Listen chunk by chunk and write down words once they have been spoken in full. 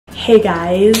Hey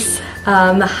guys,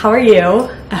 how are you?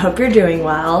 I hope you're doing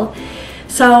well.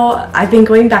 So I've been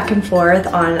going back and forth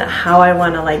on how I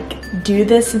want to do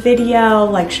this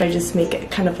video. Should I just make it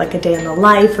kind of like a day in the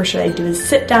life, or should I do a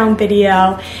sit down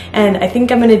video? And I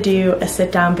think I'm gonna do a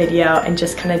sit down video and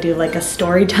just kind of do like a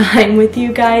story time with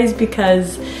you guys,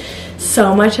 because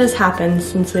so much has happened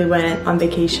since we went on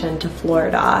vacation to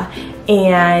Florida,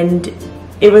 and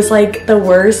it was like the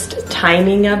worst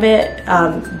timing of it,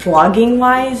 vlogging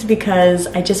wise, because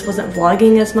I just wasn't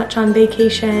vlogging as much on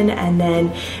vacation, and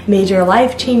then major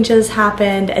life changes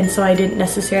happened, and so I didn't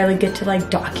necessarily get to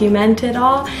document it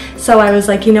all. So I was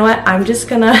like, you know what, I'm just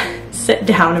gonna sit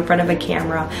down in front of a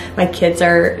camera. My kids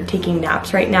are taking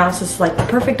naps right now, so it's like the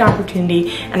perfect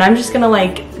opportunity, and I'm just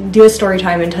gonna do a story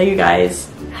time and tell you guys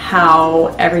how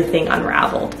everything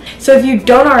unraveled. So if you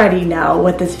don't already know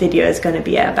what this video is going to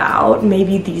be about,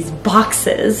 maybe these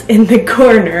boxes in the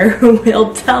corner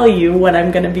will tell you what I'm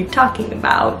going to be talking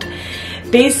about.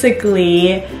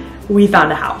 Basically, we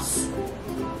found a house.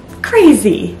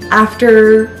 Crazy.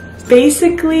 After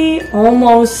basically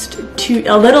almost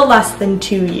a little less than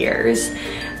 2 years.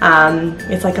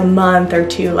 It's like a month or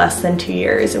two less than 2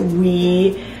 years.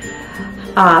 We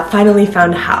finally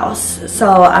found a house.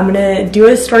 So I'm gonna do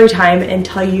a story time and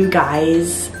tell you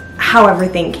guys how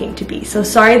everything came to be. So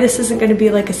sorry this isn't gonna be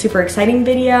like a super exciting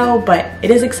video, but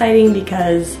it is exciting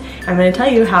because I'm gonna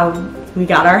tell you how we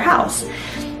got our house.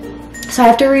 So I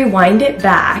have to rewind it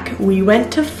back. We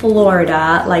went to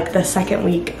Florida the second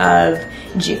week of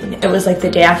June. It was the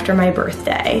day after my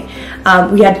birthday.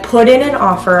 We had put in an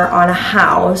offer on a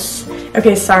house.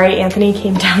 Okay, sorry, Anthony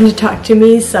came down to talk to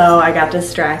me, so I got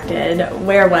distracted.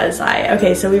 Where was I?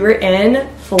 Okay, so we were in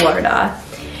Florida,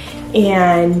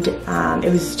 and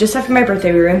it was just after my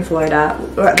birthday. We were in Florida.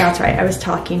 That's right, I was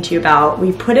talking to you about,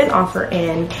 we put an offer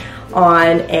in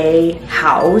on a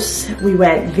house. We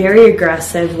went very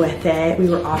aggressive with it. We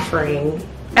were offering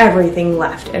everything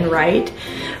left and right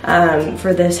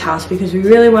for this house because we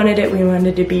really wanted it. We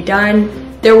wanted to be done.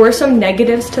 There were some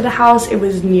negatives to the house. It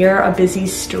was near a busy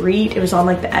street. It was on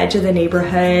the edge of the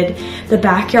neighborhood. The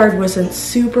backyard wasn't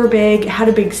super big. It had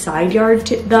a big side yard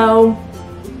though.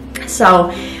 So,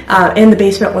 and the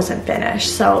basement wasn't finished.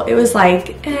 So it was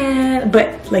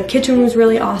but kitchen was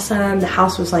really awesome. The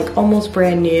house was almost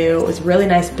brand new. It was a really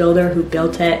nice builder who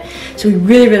built it. So we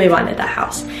really, really wanted that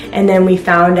house. And then we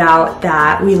found out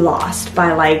that we lost by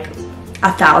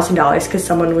 $1,000 because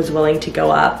someone was willing to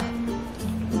go up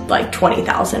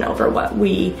 $20,000 over what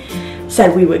we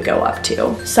said we would go up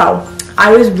to. So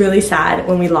I was really sad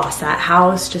when we lost that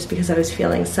house, just because I was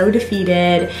feeling so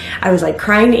defeated. I was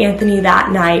crying to Anthony that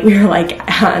night. We were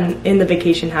in the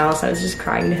vacation house. I was just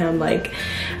crying to him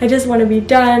I just want to be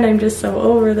done. I'm just so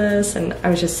over this, and I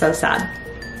was just so sad.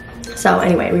 So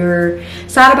anyway, we were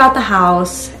sad about the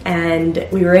house, and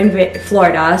we were in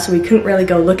Florida, so we couldn't really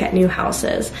go look at new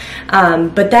houses.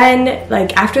 But then,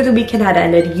 after the weekend had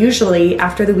ended, usually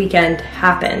after the weekend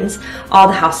happens, all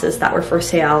the houses that were for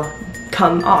sale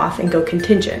come off and go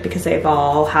contingent because they've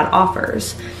all had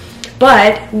offers.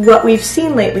 But what we've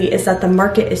seen lately is that the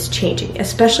market is changing,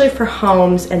 especially for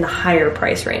homes in the higher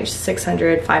price range,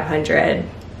 600, 500,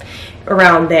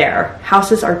 around there.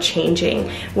 Houses are changing,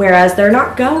 whereas they're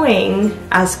not going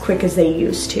as quick as they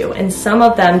used to, and some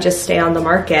of them just stay on the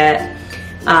market,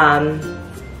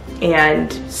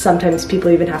 and sometimes people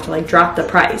even have to drop the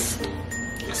price.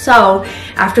 So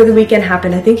after the weekend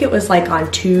happened, I think it was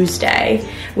on Tuesday,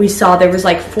 we saw there was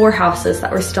 4 houses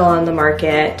that were still on the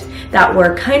market that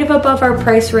were kind of above our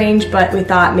price range, but we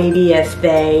thought maybe if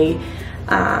they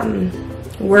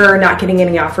we're not getting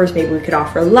any offers, maybe we could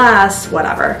offer less,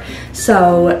 whatever.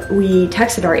 So we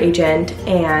texted our agent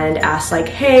and asked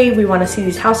hey, we want to see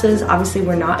these houses. Obviously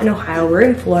we're not in Ohio, we're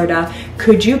in Florida.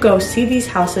 Could you go see these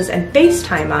houses and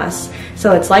FaceTime us?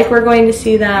 So it's we're going to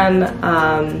see them,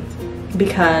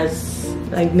 because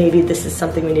maybe this is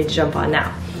something we need to jump on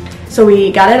now. So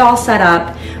we got it all set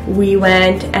up. We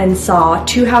went and saw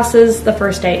 2 houses the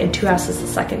first day and 2 houses the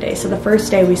second day. So the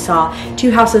first day we saw 2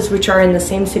 houses which are in the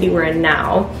same city we're in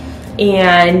now,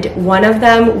 and one of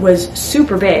them was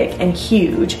super big and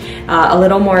huge, a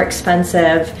little more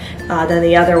expensive than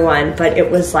the other one, but it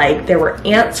was there were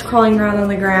ants crawling around on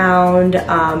the ground.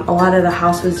 A lot of the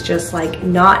house was just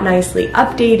not nicely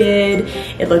updated.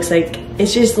 It looks it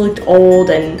just looked old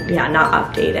and not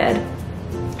updated.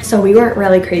 So we weren't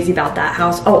really crazy about that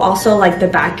house. Oh, also the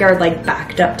backyard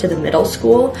backed up to the middle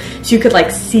school, so you could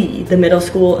see the middle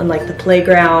school and the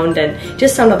playground, and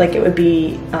just sounded like it would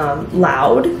be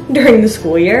loud during the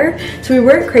school year. So we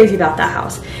weren't crazy about that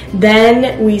house.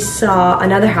 Then we saw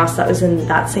another house that was in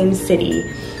that same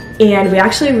city, and we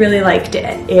actually really liked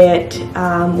it. It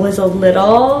was a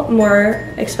little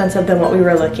more expensive than what we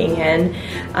were looking in,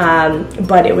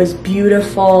 but it was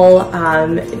beautiful.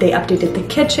 They updated the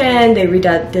kitchen, they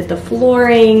redid the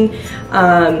flooring.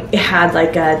 It had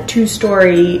like a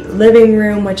 2-story living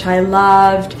room, which I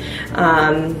loved.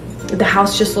 The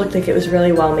house just looked like it was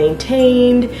really well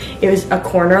maintained. It was a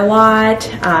corner lot.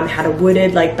 It had a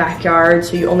wooded like backyard,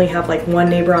 so you only have like one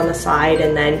neighbor on the side,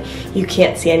 and then you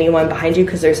can't see anyone behind you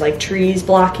because there's like trees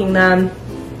blocking them.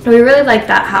 And we really liked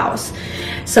that house.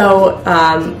 So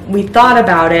we thought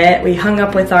about it. We hung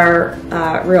up with our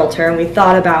realtor and we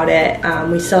thought about it.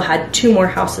 We still had 2 more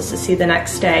houses to see the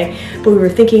next day, but we were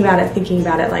thinking about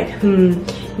it like,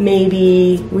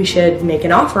 maybe we should make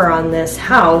an offer on this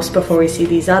house before we see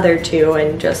these other 2,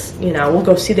 and just, you know, we'll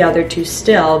go see the other 2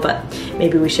 still, but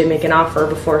maybe we should make an offer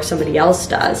before somebody else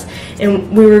does.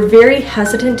 And we were very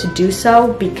hesitant to do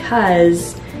so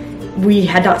because we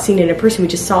had not seen it in person. We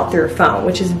just saw it through a phone,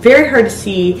 which is very hard to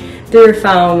see through a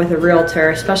phone with a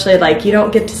realtor, especially like you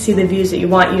don't get to see the views that you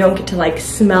want. You don't get to like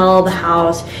smell the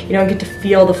house. You don't get to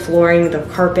feel the flooring, the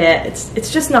carpet.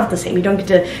 It's just not the same. You don't get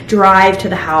to drive to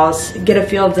the house, get a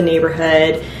feel of the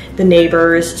neighborhood, the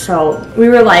neighbors. So we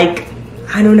were like,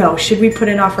 I don't know, should we put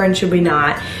an offer in, should we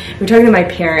not? We were talking to my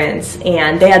parents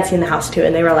and they had seen the house too,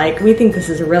 and they were like, we think this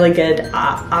is a really good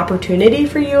opportunity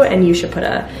for you and you should put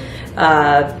an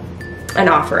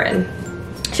offer in.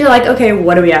 So you're like, okay,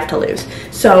 what do we have to lose?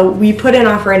 So we put an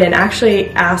offer in and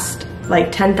actually asked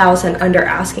like $10,000 under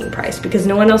asking price because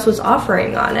no one else was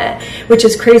offering on it, which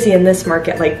is crazy in this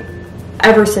market. Like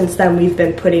ever since then, we've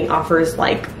been putting offers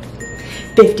like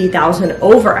 $50,000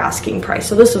 over asking price.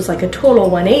 So this was like a total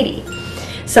 180.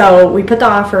 So we put the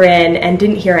offer in and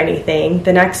didn't hear anything.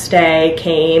 The next day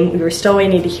came, we were still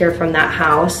waiting to hear from that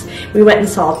house. We went and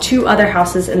saw 2 other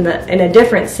houses in a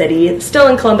different city, still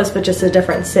in Columbus, but just a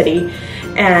different city.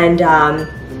 And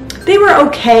they were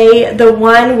okay. The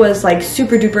one was like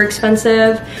super duper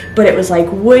expensive, but it was like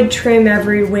wood trim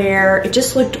everywhere. It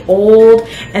just looked old.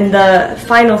 And the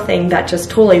final thing that just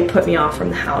totally put me off from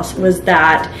the house was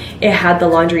that it had the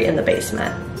laundry in the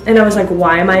basement. And I was like,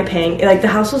 why am I paying? Like the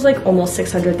house was like almost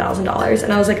 $600,000.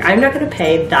 And I was like, I'm not gonna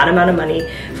pay that amount of money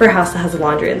for a house that has a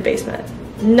laundry in the basement.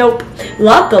 Nope.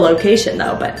 Love the location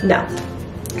though, but no.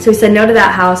 So we said no to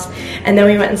that house. And then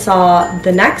we went and saw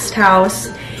the next house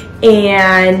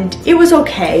and it was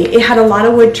okay. It had a lot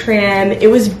of wood trim.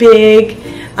 It was big.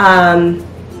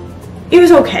 It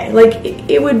was okay. Like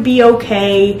it would be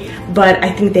okay, but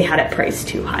I think they had it priced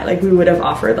too high. Like we would have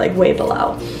offered like way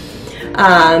below.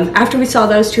 After we saw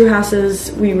those 2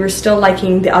 houses, we were still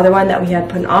liking the other one that we had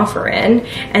put an offer in,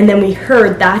 and then we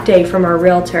heard that day from our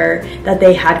realtor that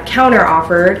they had counter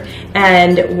offered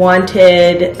and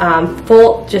wanted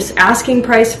full just asking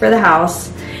price for the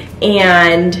house,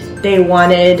 and they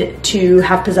wanted to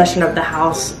have possession of the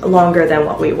house longer than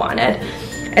what we wanted.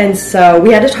 And so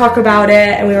we had to talk about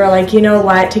it, and we were like, you know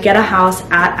what, to get a house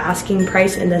at asking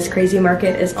price in this crazy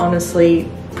market is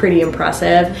honestly pretty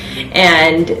impressive.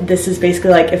 And this is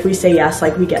basically like, if we say yes,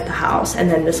 like we get the house,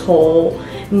 and then this whole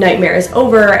nightmare is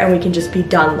over and we can just be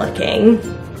done looking.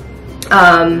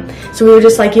 So we were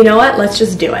just like, you know what, let's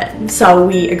just do it. So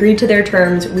we agreed to their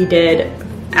terms. We did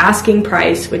asking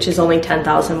price, which is only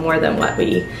 $10,000 more than what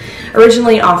we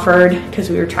originally offered because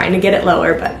we were trying to get it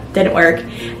lower, but didn't work.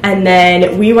 And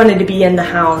then we wanted to be in the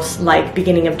house like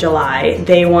beginning of July.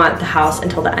 They want the house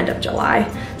until the end of July.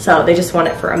 So they just want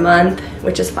it for a month,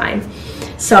 which is fine.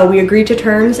 So we agreed to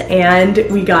terms and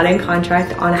we got in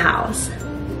contract on a house.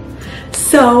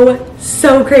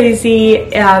 So crazy.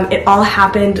 It all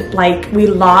happened, like we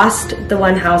lost the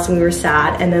one house and we were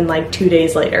sad, and then like 2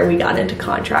 days later we got into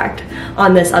contract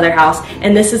on this other house.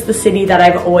 And this is the city that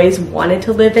I've always wanted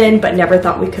to live in but never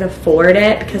thought we could afford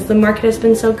it because the market has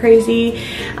been so crazy.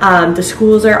 The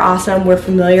schools are awesome. We're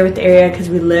familiar with the area because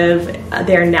we live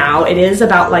there now. It is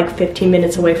about like 15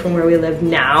 minutes away from where we live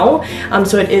now,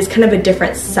 so it is kind of a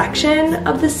different section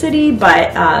of the city,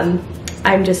 but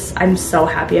I'm so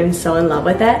happy. I'm so in love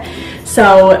with it.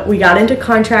 So we got into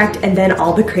contract, and then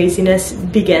all the craziness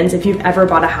begins. If you've ever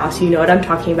bought a house, you know what I'm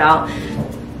talking about.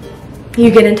 You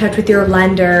get in touch with your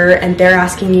lender and they're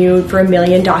asking you for 1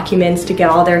 million documents to get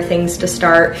all their things to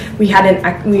start. We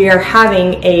are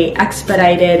having a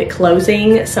expedited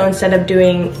closing. So instead of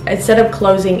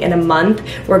closing in a month,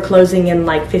 we're closing in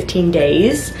like 15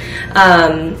 days.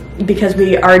 Because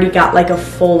we already got like a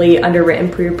fully underwritten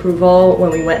pre-approval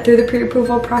when we went through the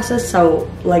pre-approval process.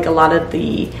 So like a lot of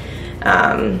the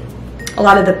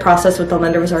process with the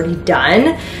lender was already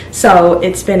done. So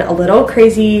it's been a little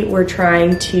crazy. We're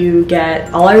trying to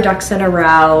get all our ducks in a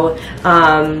row.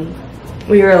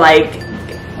 We were like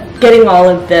getting all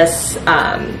of this,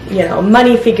 you know,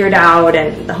 money figured out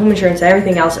and the home insurance and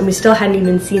everything else, and we still hadn't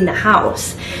even seen the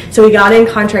house. So we got in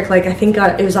contract, like I think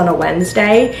it was on a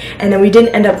Wednesday, and then we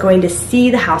didn't end up going to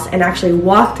see the house and actually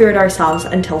walk through it ourselves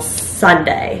until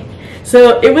Sunday.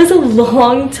 So it was a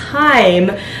long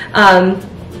time.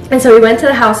 And so we went to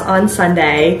the house on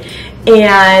Sunday,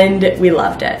 and we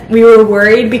loved it. We were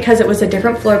worried because it was a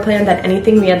different floor plan than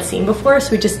anything we had seen before,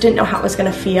 so we just didn't know how it was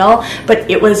gonna feel, but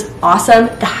it was awesome.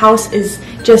 The house is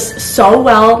just so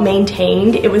well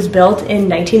maintained. It was built in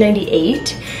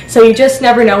 1998, so you just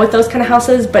never know with those kind of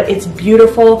houses, but it's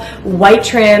beautiful, white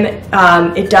trim.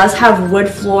 It does have wood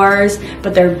floors,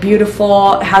 but they're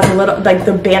beautiful. It has a little, like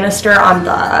the banister on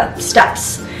the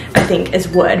steps, I think, is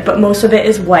wood, but most of it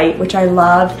is white, which I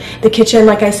love. The kitchen,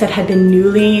 like I said, had been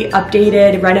newly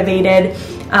updated, renovated,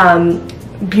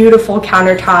 beautiful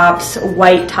countertops,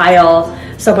 white tile,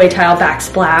 subway tile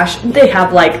backsplash. They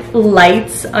have like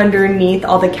lights underneath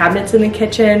all the cabinets in the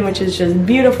kitchen, which is just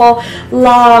beautiful.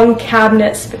 Long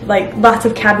cabinets, like lots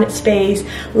of cabinet space,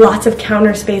 lots of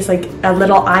counter space, like a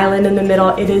little island in the middle.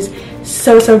 It is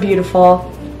so, so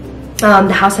beautiful.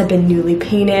 The house had been newly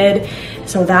painted,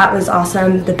 so that was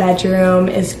awesome. The bedroom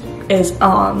is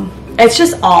it's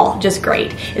just all just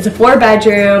great. It's a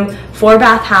 4-bedroom,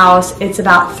 4-bath house. It's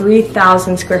about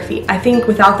 3,000 square feet. I think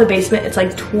without the basement, it's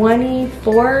like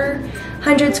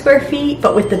 2,400 square feet,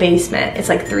 but with the basement, it's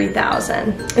like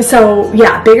 3,000. So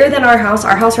yeah, bigger than our house.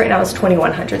 Our house right now is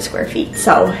 2,100 square feet.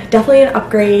 So definitely an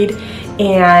upgrade,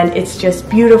 and it's just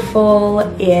beautiful.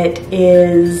 It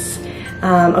is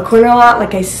a corner lot,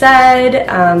 like I said.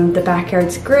 The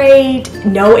backyard's great.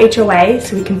 No HOA,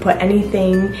 so we can put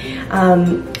anything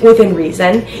within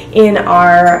reason in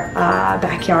our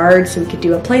backyard. So we could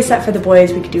do a play set for the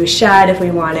boys. We could do a shed if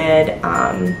we wanted.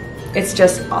 It's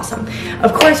just awesome.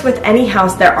 Of course, with any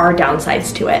house, there are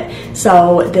downsides to it.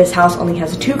 So this house only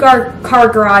has a 2-car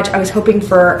garage. I was hoping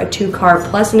for a 2-car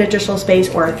plus an additional space,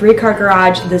 or a 3-car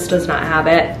garage. This does not have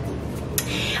it.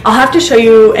 I'll have to show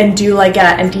you and do like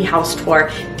an empty house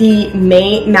tour. The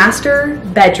master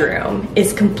bedroom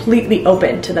is completely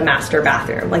open to the master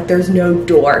bathroom. Like there's no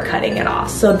door cutting it off.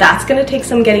 So that's gonna take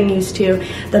some getting used to.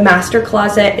 The master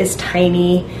closet is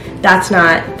tiny. That's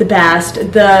not the best.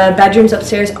 The bedrooms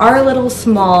upstairs are a little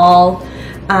small.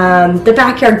 The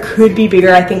backyard could be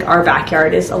bigger. I think our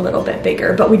backyard is a little bit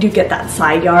bigger, but we do get that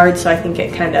side yard, so I think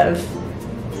it kind of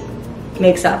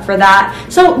makes up for that.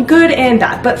 So good and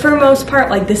bad, but for the most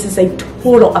part, like this is a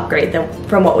total upgrade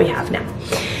from what we have now.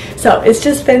 So it's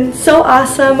just been so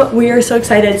awesome. We are so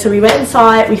excited. So we went and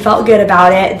saw it. We felt good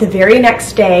about it. The very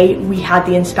next day we had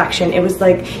the inspection. It was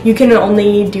like, you can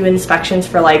only do inspections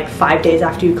for like 5 days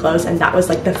after you close, and that was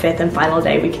like the 5th and final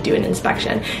day we could do an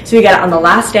inspection. So we got it on the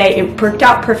last day. It worked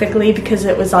out perfectly because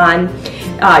it was on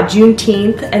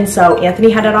Juneteenth, and so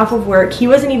Anthony had it off of work. He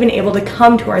wasn't even able to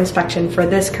come to our inspection for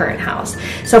this current house.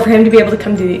 So for him to be able to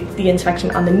come to the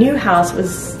inspection on the new house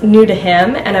was new to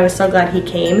him, and I was so glad he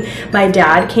came. My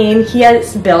dad came. He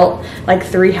has built like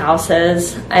 3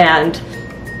 houses and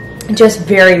just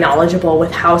very knowledgeable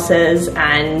with houses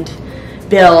and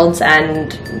builds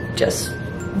and just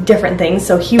different things.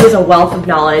 So he was a wealth of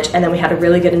knowledge, and then we had a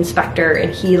really good inspector,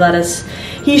 and he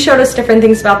showed us different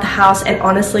things about the house. And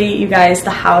honestly, you guys,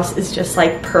 the house is just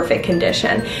like perfect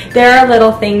condition. There are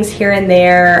little things here and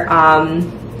there,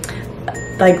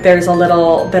 like there's a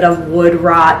little bit of wood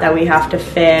rot that we have to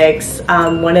fix.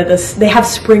 They have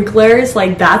sprinklers,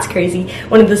 like that's crazy.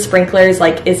 One of the sprinklers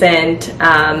like isn't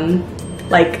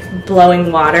like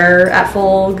blowing water at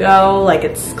full go, like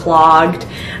it's clogged.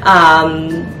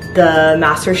 The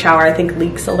master shower I think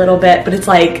leaks a little bit, but it's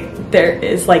like there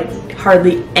is like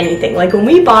hardly anything. Like when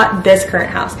we bought this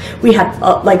current house, we had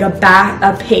like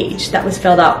a page that was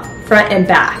filled out front and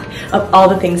back of all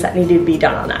the things that needed to be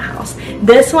done on that house.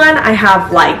 This one I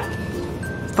have like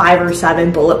 5 or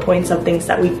 7 bullet points of things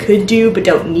that we could do but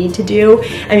don't need to do.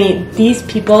 I mean, these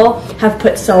people have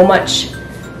put so much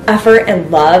effort and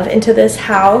love into this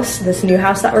house, this new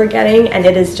house that we're getting, and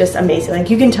it is just amazing. Like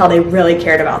you can tell they really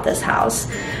cared about this house.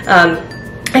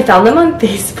 I found them on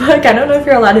Facebook. I don't know if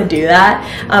you're allowed to do that,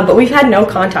 but we've had no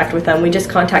contact with them. We just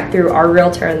contact through our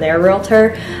realtor and their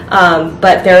realtor,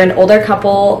 but they're an older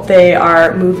couple. They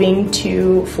are moving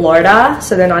to Florida,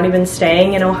 so they're not even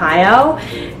staying in Ohio,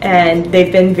 and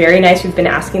they've been very nice. We've been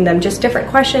asking them just different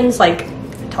questions like,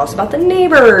 tell us about the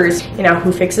neighbors, you know, who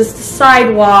fixes the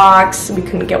sidewalks, we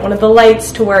couldn't get one of the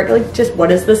lights to work, like just what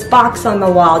is this box on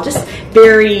the wall, just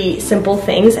very simple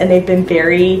things. And they've been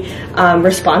very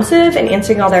responsive and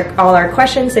answering all our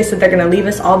questions. They said they're going to leave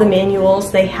us all the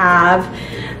manuals they have.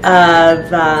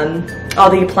 of all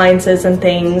the appliances and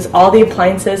things. All the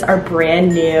appliances are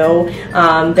brand new.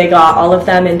 They got all of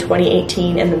them in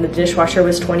 2018, and then the dishwasher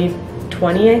was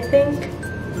 2020, I think.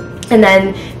 And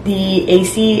then the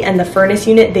AC and the furnace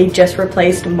unit, they just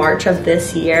replaced March of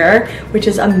this year, which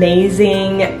is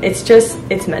amazing.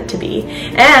 It's meant to be.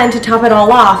 And to top it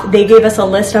all off, they gave us a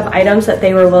list of items that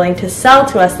they were willing to sell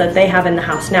to us that they have in the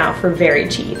house now for very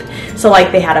cheap. So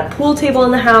like they had a pool table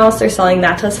in the house, they're selling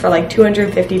that to us for like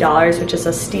 $250, which is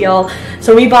a steal.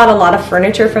 So we bought a lot of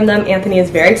furniture from them. Anthony is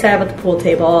very excited about the pool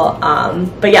table.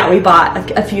 But yeah, we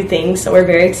bought a few things, so we're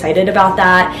very excited about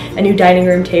that. A new dining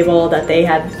room table that they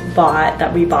had bought,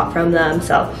 that we bought from them.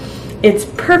 So it's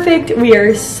perfect. We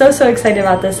are so excited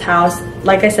about this house.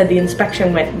 Like I said, the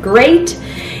inspection went great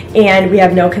and we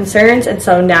have no concerns. And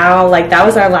so now, like, that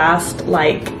was our last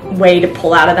like way to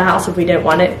pull out of the house. If we didn't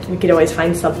want it, we could always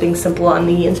find something simple on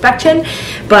the inspection,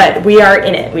 but we are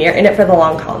in it. We are in it for the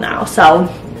long haul now.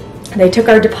 So they took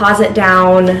our deposit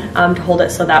down to hold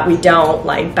it so that we don't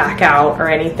like back out or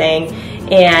anything.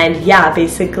 And yeah,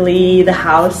 basically the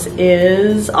house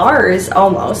is ours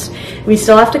almost. We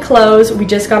still have to close. We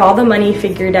just got all the money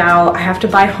figured out. I have to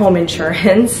buy home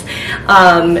insurance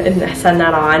and send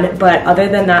that on. But other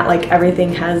than that, like,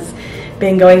 everything has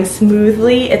been going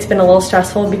smoothly. It's been a little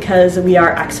stressful because we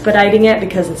are expediting it,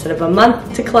 because instead of a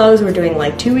month to close, we're doing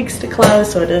like 2 weeks to close.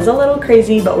 So it is a little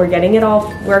crazy, but we're getting it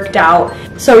all worked out.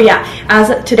 So yeah,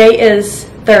 as today is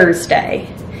Thursday,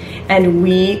 and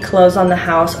we close on the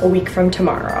house a week from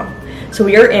tomorrow. So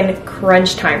we are in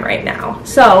crunch time right now.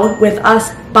 So with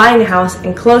us buying a house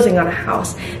and closing on a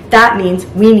house, that means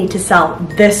we need to sell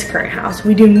this current house.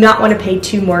 We do not want to pay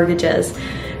 2 mortgages.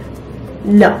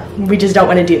 No, we just don't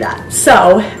want to do that.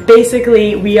 So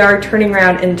basically we are turning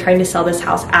around and trying to sell this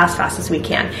house as fast as we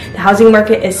can. The housing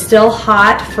market is still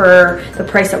hot for the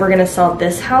price that we're going to sell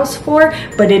this house for,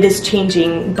 but it is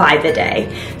changing by the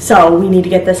day. So we need to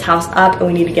get this house up, and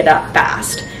we need to get up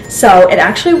fast. So it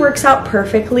actually works out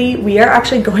perfectly. We are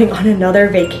actually going on another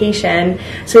vacation.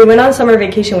 So we went on summer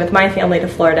vacation with my family to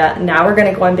Florida. Now we're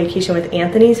gonna go on vacation with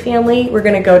Anthony's family. We're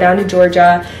gonna go down to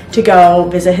Georgia to go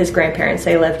visit his grandparents.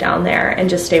 They live down there, and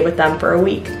just stay with them for a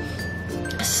week.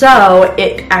 So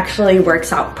it actually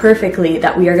works out perfectly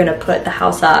that we are gonna put the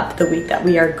house up the week that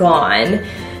we are gone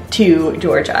to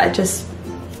Georgia.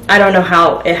 I don't know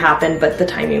how it happened, but the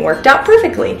timing worked out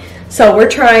perfectly. So we're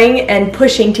trying and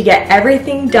pushing to get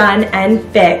everything done and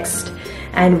fixed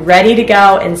and ready to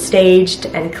go and staged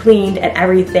and cleaned and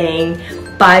everything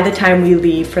by the time we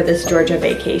leave for this Georgia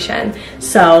vacation.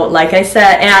 So like I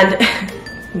said, and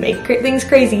make things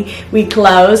crazy, we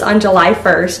close on July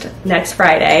 1st, next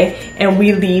Friday, and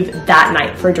we leave that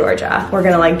night for Georgia. We're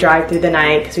gonna like drive through the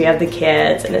night because we have the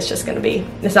kids, and it's not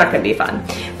gonna be fun.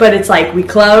 But it's like we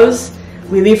close,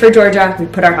 we leave for Georgia, we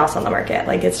put our house on the market.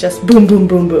 Like, it's just boom, boom,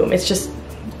 boom, boom. It's just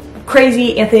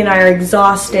crazy. Anthony and I are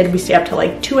exhausted. We stay up till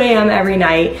like 2 a.m. every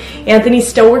night. Anthony's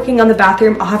still working on the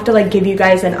bathroom. I'll have to like give you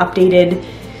guys an updated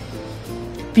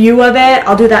view of it.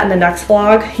 I'll do that in the next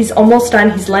vlog. He's almost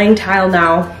done. He's laying tile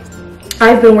now.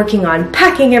 I've been working on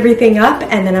packing everything up,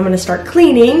 and then I'm gonna start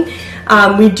cleaning.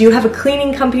 We do have a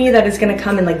cleaning company that is gonna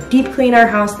come and like deep clean our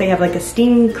house. They have like a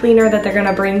steam cleaner that they're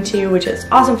gonna bring to, which is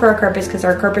awesome for our carpets because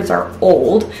our carpets are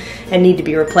old and need to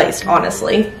be replaced,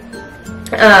 honestly.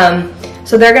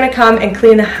 So they're gonna come and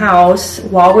clean the house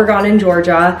while we're gone in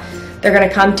Georgia. They're gonna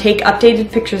come take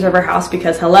updated pictures of our house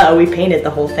because, hello, we painted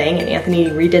the whole thing and Anthony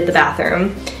redid the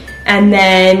bathroom. And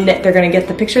then they're gonna get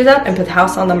the pictures up and put the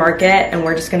house on the market, and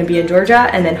we're just gonna be in Georgia,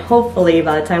 and then hopefully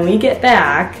by the time we get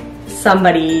back,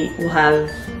 somebody will have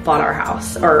bought our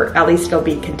house, or at least it'll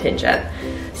be contingent.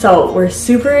 So we're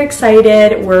super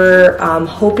excited. We're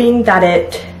hoping that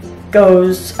it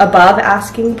goes above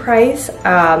asking price.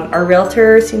 Our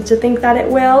realtor seems to think that it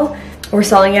will. We're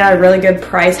selling it at a really good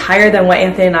price, higher than what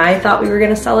Anthony and I thought we were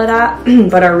gonna sell it at,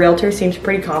 but our realtor seems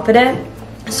pretty confident.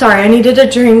 Sorry, I needed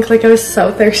a drink. Like, I was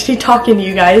so thirsty talking to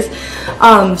you guys.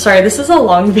 Sorry, this is a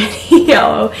long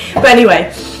video. But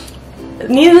anyway,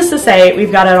 needless to say,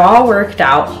 we've got it all worked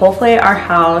out. Hopefully our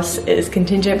house is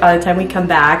contingent by the time we come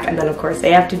back. And then, of course,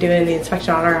 they have to do the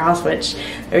inspection on our house, which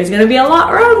there's going to be a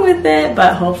lot wrong with it.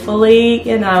 But hopefully,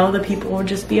 you know, the people will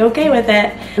just be okay with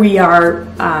it. We are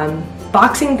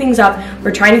boxing things up.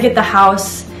 We're trying to get the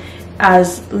house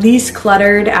as least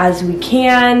cluttered as we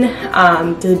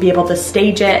can, to be able to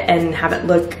stage it and have it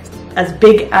look as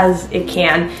big as it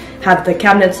can. Have the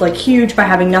cabinets look huge by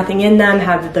having nothing in them,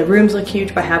 have the rooms look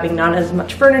huge by having not as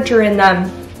much furniture in them.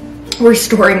 We're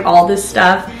storing all this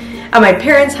stuff at my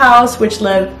parents' house,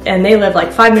 they live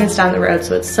like 5 minutes down the road,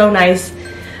 so it's so nice.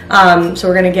 So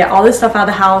we're gonna get all this stuff out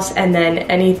of the house, and then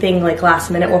anything like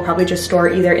last minute we'll probably just store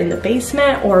either in the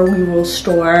basement or we will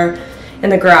store in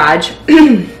the garage.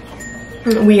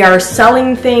 We are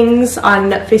selling things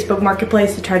on Facebook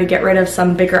Marketplace to try to get rid of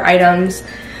some bigger items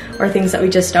or things that we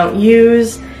just don't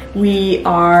use. We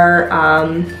are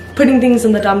putting things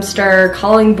in the dumpster,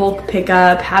 calling bulk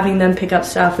pickup, having them pick up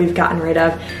stuff. We've gotten rid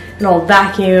of an old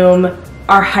vacuum,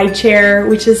 our high chair,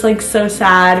 which is like so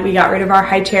sad. We got rid of our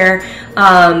high chair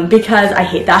because I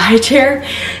hate that high chair,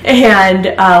 and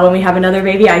when we have another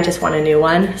baby I just want a new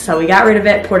one, so we got rid of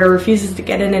it. Porter refuses to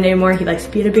get in it anymore. He likes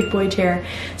to be in a big boy chair,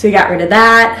 so we got rid of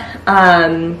that.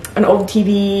 An old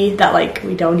TV that like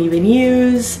we don't even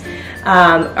use,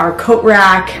 our coat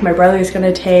rack. My brother's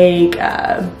gonna take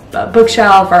a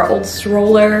bookshelf, our old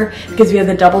stroller, because we have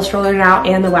the double stroller now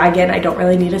and the wagon. I don't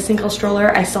really need a single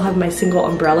stroller. I still have my single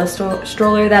umbrella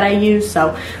stroller that I use,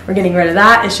 so we're getting rid of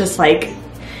that. It's just like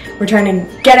we're trying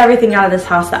to get everything out of this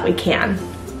house that we can.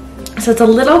 So it's a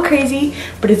little crazy,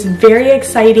 but it's very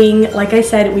exciting. Like I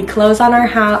said, we close on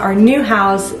our new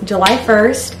house July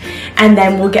 1st, and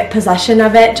then we'll get possession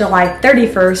of it July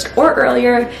 31st or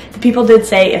earlier. The people did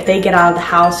say if they get out of the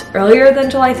house earlier than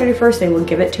July 31st, they will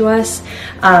give it to us,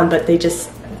 but they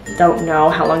just don't know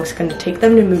how long it's going to take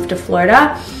them to move to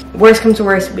Florida. Worst comes to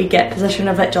worst, we get possession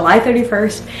of it July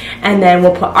 31st, and then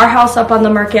we'll put our house up on the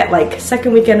market like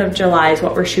second weekend of July is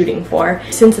what we're shooting for.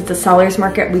 Since it's a seller's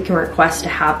market, we can request to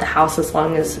have the house as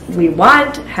long as we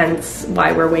want, hence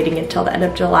why we're waiting until the end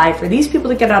of July for these people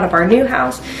to get out of our new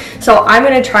house. So I'm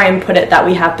going to try and put it that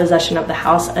we have possession of the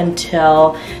house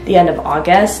until the end of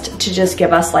August, to just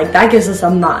give us like, that gives us a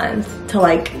month to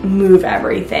like move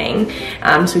everything,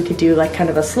 so we could do like kind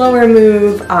of a slower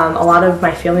move. A lot of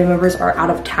my family members are out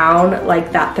of town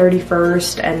like that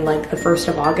 31st and like the 1st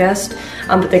of August,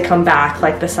 but they come back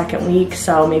like the second week,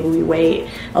 so maybe we wait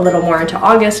a little more into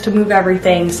August to move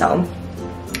everything. So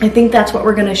I think that's what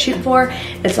we're gonna shoot for.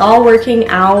 It's all working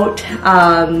out,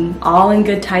 all in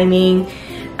good timing.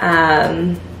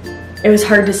 It was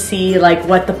hard to see like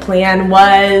what the plan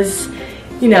was,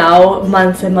 you know,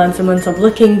 months and months and months of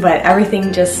looking, but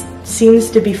everything just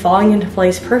seems to be falling into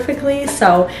place perfectly.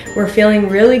 So we're feeling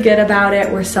really good about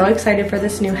it. We're so excited for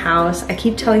this new house. I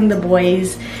keep telling the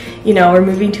boys, you know, we're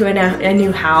moving to a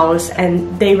new house,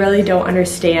 and they really don't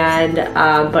understand,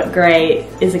 but Gray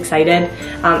is excited.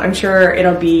 I'm sure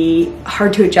it'll be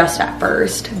hard to adjust at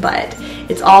first, but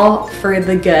it's all for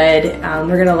the good.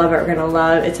 We're gonna love it. We're gonna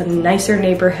love, it's a nicer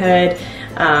neighborhood.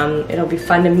 It'll be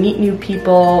fun to meet new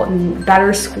people,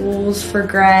 better schools for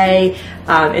Gray.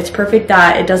 It's perfect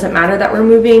that it doesn't matter that we're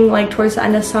moving like towards the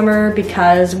end of summer,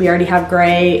 because we already have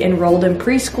Gray enrolled in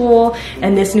preschool,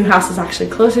 and this new house is actually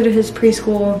closer to his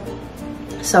preschool.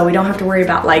 So we don't have to worry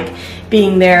about like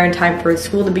being there in time for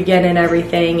school to begin and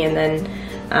everything. And then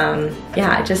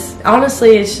yeah, just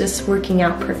honestly, it's just working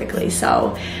out perfectly.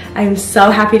 So I'm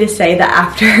so happy to say that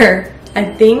after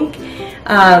I think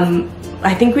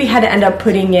we had to end up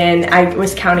putting in, I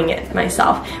was counting it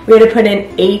myself, we had to put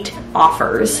in 8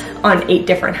 offers on 8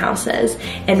 different houses,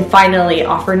 and finally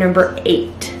offer number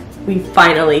 8, we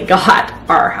finally got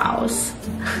our house.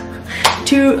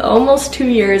 Almost 2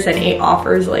 years and 8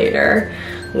 offers later,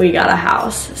 we got a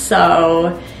house.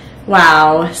 So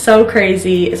wow, so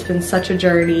crazy. It's been such a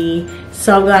journey.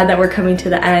 So glad that we're coming to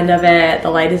the end of it. The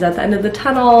light is at the end of the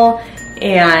tunnel,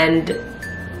 and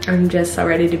I'm just so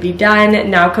ready to be done.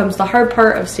 Now comes the hard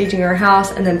part of staging our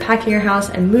house and then packing our house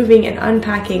and moving and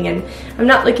unpacking, and I'm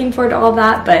not looking forward to all of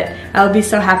that, but I'll be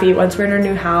so happy once we're in our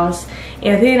new house.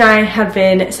 Anthony and I have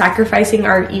been sacrificing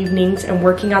our evenings and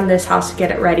working on this house to get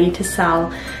it ready to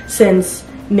sell since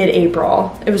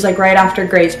mid-April. It was like right after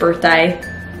Gray's birthday.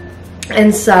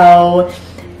 And so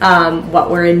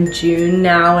we're in June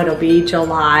now. It'll be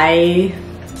July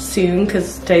soon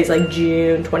because today's like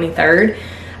June 23rd.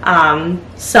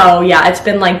 So yeah, it's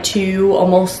been like 2,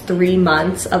 almost 3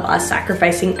 months of us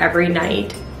sacrificing every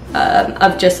night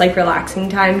of just like relaxing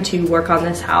time to work on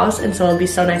this house. And so it'll be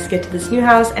so nice to get to this new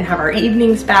house and have our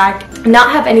evenings back,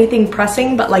 not have anything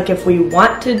pressing, but like if we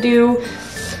want to do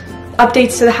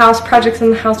updates to the house, projects in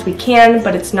the house, we can,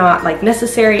 but it's not like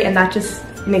necessary, and that just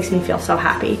makes me feel so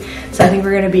happy. So I think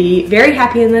we're going to be very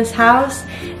happy in this house.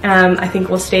 I think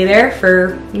we'll stay there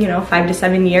for, you know, 5 to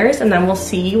 7 years, and then we'll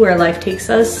see where life takes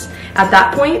us at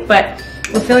that point. But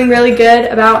we're feeling really good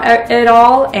about it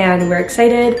all, and we're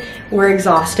excited. We're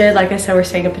exhausted. Like I said, we're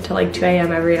staying up until like 2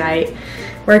 a.m. every night,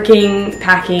 working,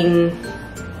 packing,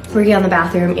 working on the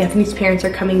bathroom. Anthony's parents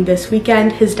are coming this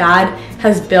weekend. His dad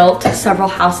has built several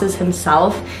houses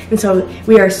himself, and so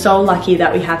we are so lucky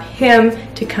that we have him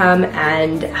to come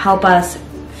and help us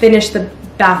finish the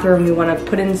bathroom, we want to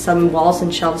put in some walls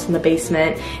and shelves in the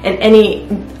basement, and any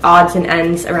odds and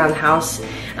ends around the house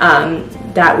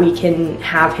that we can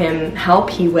have him help,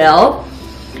 he will.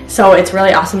 So it's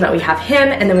really awesome that we have him,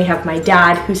 and then we have my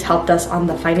dad who's helped us on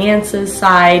the finances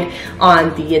side,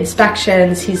 on the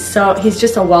inspections. He's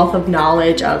just a wealth of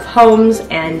knowledge of homes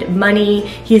and money.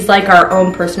 He's like our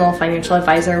own personal financial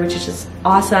advisor, which is just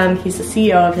awesome. He's the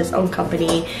CEO of his own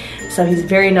company, so he's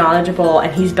very knowledgeable,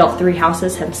 and he's built 3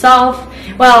 houses himself.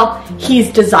 Well, he's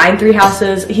designed 3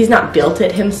 houses. He's not built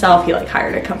it himself. He like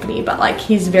hired a company, but like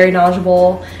he's very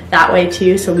knowledgeable that way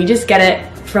too. So we just get it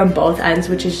from both ends,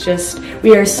 which is just,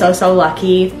 we are so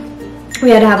lucky.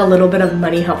 We had to have a little bit of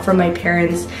money help from my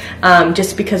parents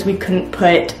just because we couldn't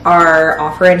put our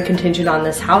offer in contingent on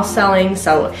this house selling.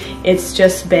 So it's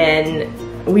just been,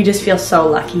 we just feel so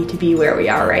lucky to be where we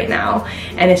are right now,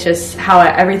 and it's just how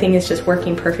everything is just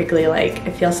working perfectly. Like,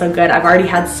 it feels so good. I've already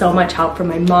had so much help from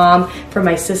my mom, from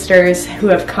my sisters who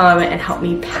have come and helped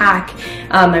me pack.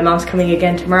 My mom's coming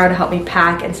again tomorrow to help me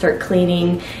pack and start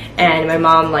cleaning, and my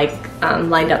mom like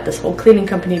lined up this whole cleaning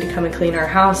company to come and clean our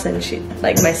house, and she,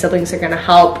 like, my siblings are gonna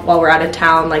help while we're out of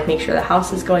town, like make sure the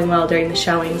house is going well during the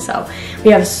showing. So we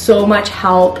have so much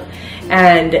help,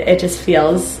 and it just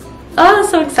feels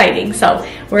so exciting. So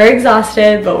we're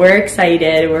exhausted, but we're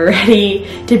excited. We're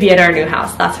ready to be in our new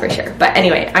house, that's for sure. But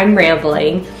anyway, I'm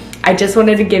rambling. I just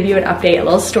wanted to give you an update, a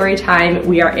little story time.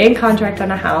 We are in contract on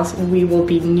a house. We will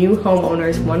be new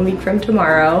homeowners 1 week from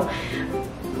tomorrow,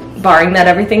 barring that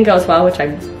everything goes well, which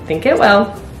I think it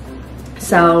will.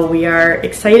 So we are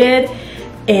excited,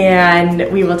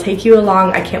 and we will take you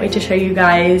along. I can't wait to show you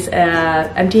guys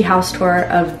an empty house tour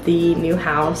of the new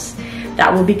house.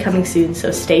 That will be coming soon,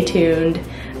 so stay tuned.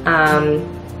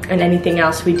 And anything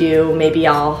else we do, maybe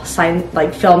I'll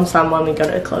film some when we go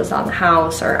to close on the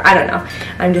house, or I don't know.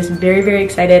 I'm just very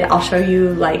excited. I'll show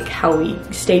you like how we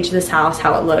stage this house,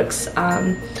 how it looks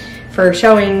for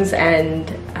showings, and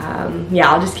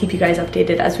yeah, I'll just keep you guys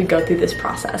updated as we go through this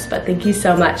process. But thank you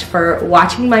so much for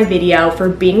watching my video, for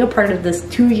being a part of this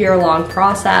 2-year-long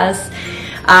process.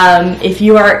 If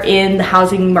you are in the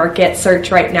housing market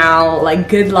search right now, like,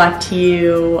 good luck to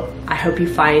you. I hope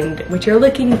you find what you're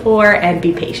looking for, and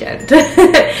be patient.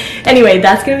 Anyway,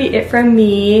 that's gonna be it from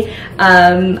me.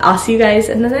 I'll see you guys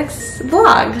in the next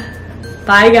vlog.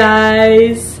 Bye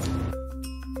guys.